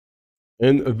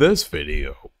In this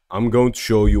video, I'm going to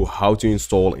show you how to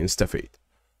install Instafeed.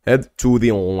 Head to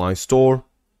the online store,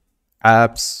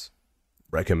 apps,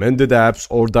 recommended apps,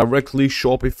 or directly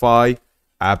Shopify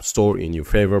app store in your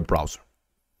favorite browser.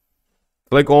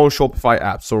 Click on Shopify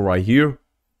app store right here,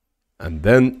 and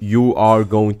then you are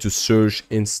going to search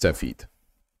Instafeed.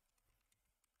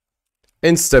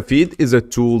 Instafeed is a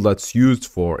tool that's used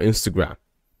for Instagram.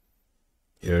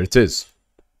 Here it is.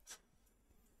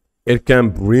 It can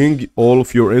bring all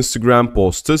of your Instagram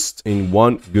posts in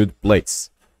one good place.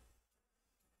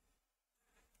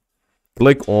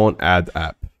 Click on Add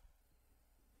App.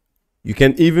 You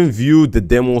can even view the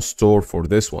demo store for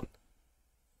this one.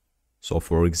 So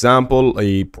for example,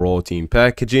 a protein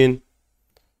packaging.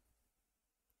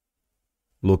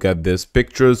 Look at these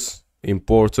pictures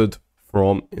imported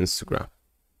from Instagram.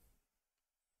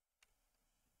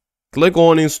 Click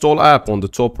on Install App on the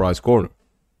top right corner.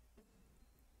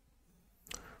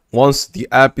 Once the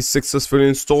app is successfully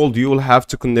installed, you will have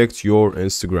to connect your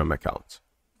Instagram account.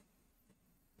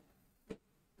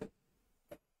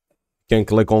 You can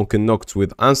click on Connect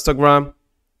with Instagram,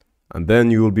 and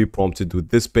then you will be prompted with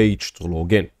this page to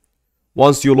log in.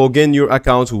 Once you log in, your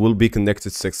account will be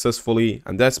connected successfully,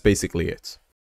 and that's basically it.